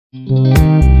Today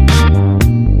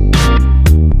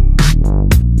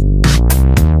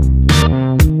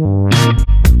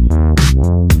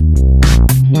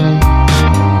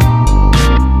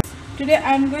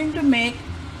I am going to make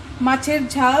macher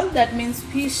jhaal, that means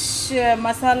fish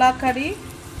masala curry.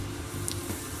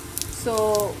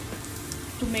 So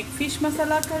to make fish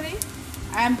masala curry,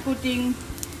 I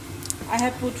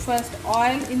have put first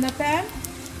oil in the pan,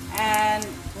 and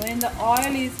when the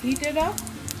oil is heated up,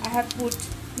 I have put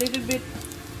little bit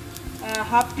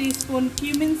half teaspoon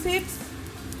cumin seeds.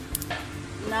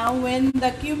 Now when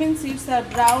the cumin seeds are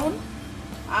brown,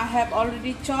 I have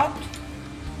already chopped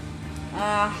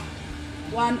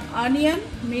one onion,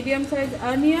 medium size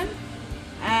onion,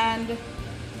 and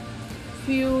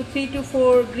few 3 to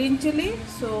 4 green chili.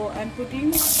 So I'm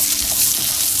putting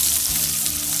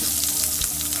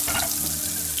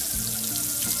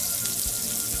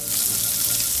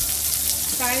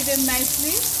fry them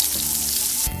nicely.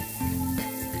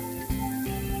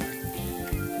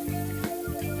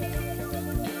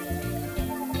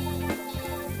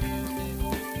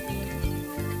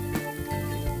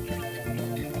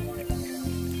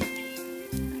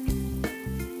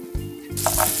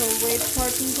 So wait for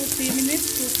 2 to 3 minutes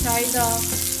to fry the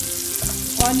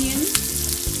onion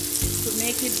to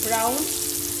make it brown.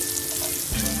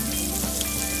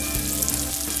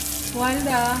 While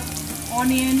the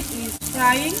onion is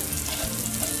frying,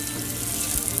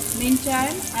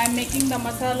 meantime I am making the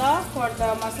masala for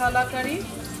the masala curry.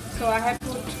 So I have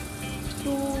put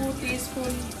 2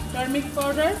 teaspoons turmeric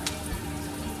powder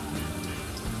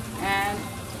and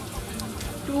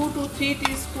 2 to 3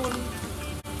 teaspoons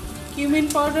cumin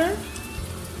powder.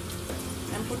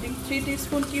 I'm putting 3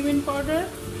 teaspoon cumin powder,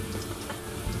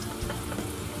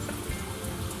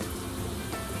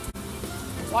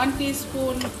 one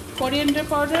teaspoon coriander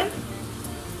powder,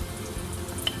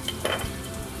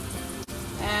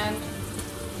 and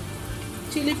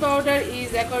chili powder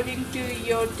is according to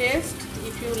your taste.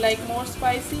 If you like more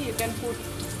spicy, you can put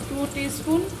 2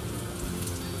 teaspoons.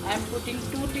 I'm putting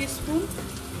 2 teaspoons.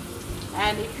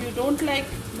 And if you don't like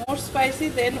more spicy,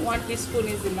 then 1 teaspoon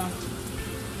is enough.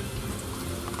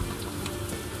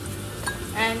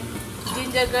 And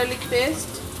ginger garlic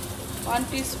paste, 1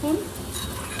 teaspoon.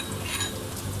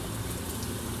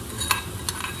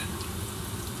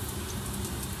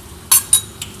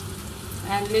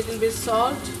 And little bit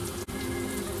salt.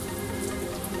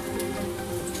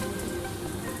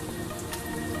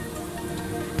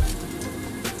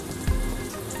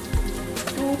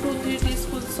 Two to 3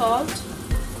 teaspoons salt.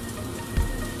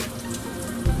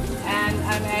 And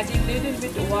I'm adding little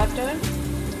bit of water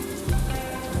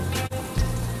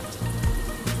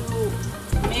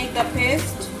to make the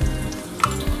paste.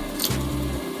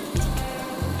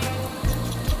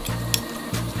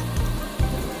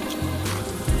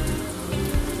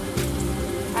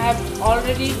 I have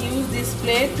already used this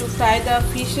plate to fry the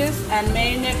fishes and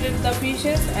marinated the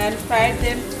fishes and fried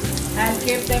them and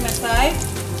kept them aside.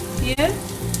 Here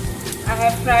I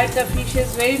have fried the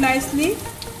fishes very nicely,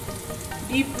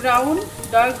 deep brown,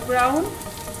 dark brown.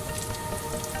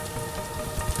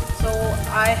 So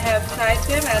I have fried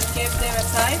them and kept them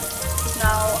aside.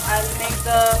 Now I'll make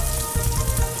the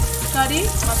curry,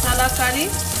 masala curry,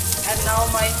 and now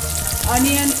my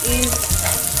onion is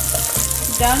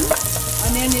done.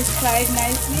 Onion is fried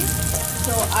nicely.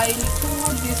 So I'll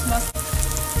put this masala.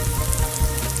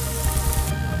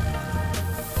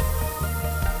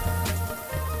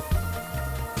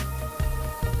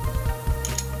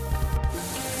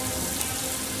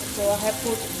 So I have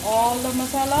put all the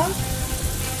masala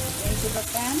into the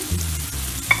pan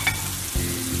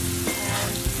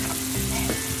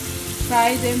and fry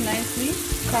them nicely.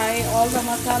 Fry all the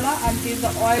masala until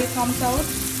the oil comes out.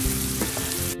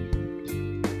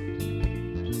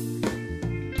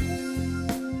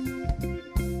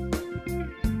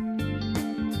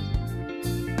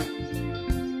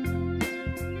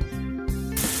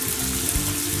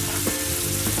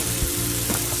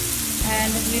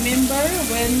 And remember,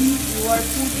 when you are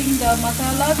putting the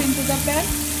masala into the pan,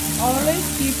 always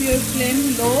keep your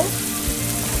flame low.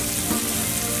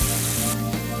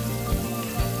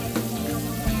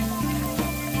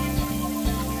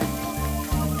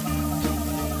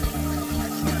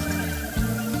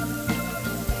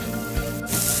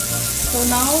 So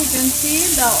now you can see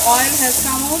the oil has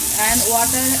come out and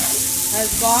water has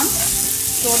gone.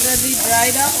 Totally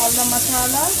dried up all the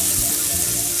masala.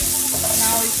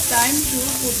 Now it's time to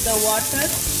put the water.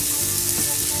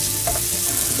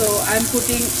 So I'm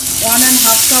putting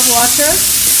 1.5 cup water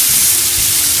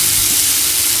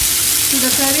to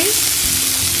the curry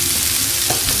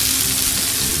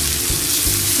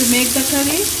to make the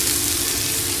curry.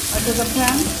 to the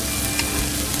pan.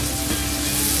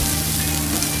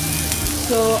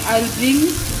 So I'll bring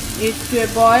it to a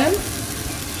boil,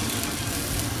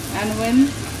 and when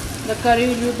the curry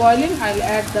will be boiling, I'll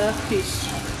add the fish.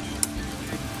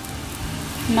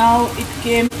 Now it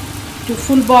came to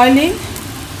full boiling.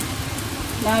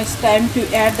 Now it's time to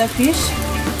add the fish.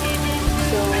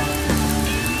 So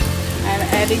I'm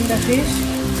adding the fish.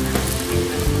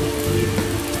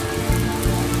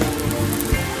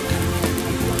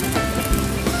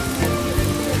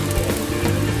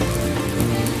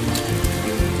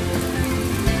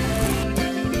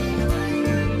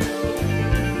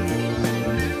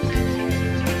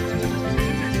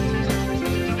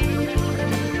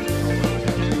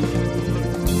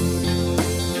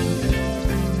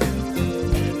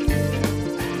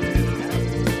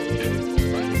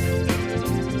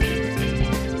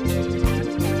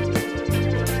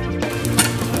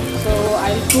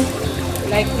 Cook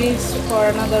like this for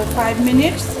another 5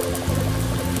 minutes,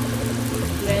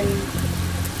 then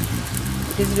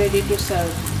it is ready to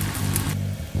serve.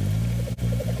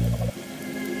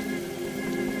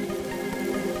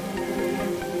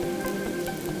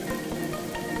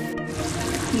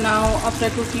 Now after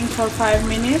cooking for 5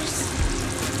 minutes,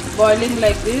 boiling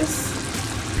like this,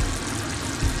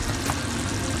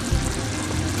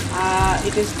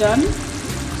 it is done.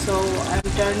 So I'm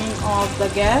turning off the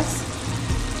gas.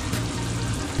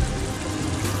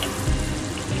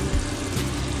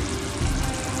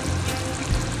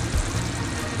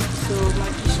 So my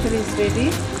fish curry is ready.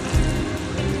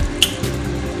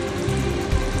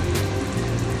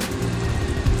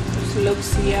 It looks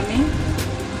yummy.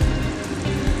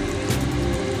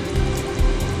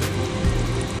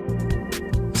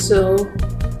 So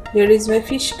here is my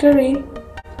fish curry,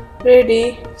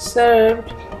 ready,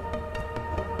 served.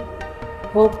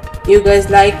 Hope you guys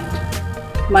liked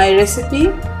my recipe,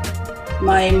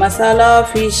 my masala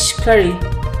fish curry.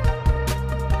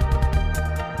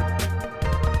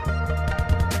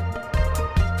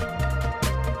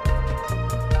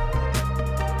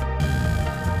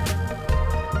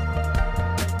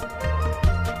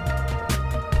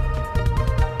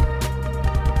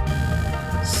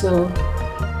 So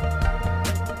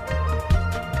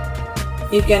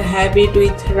you can have it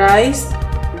with rice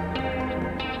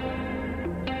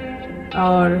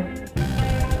or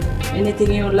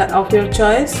anything you like of your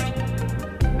choice.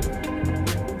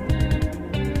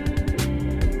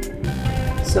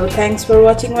 So thanks for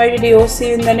watching my video. See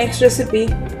you in the next recipe.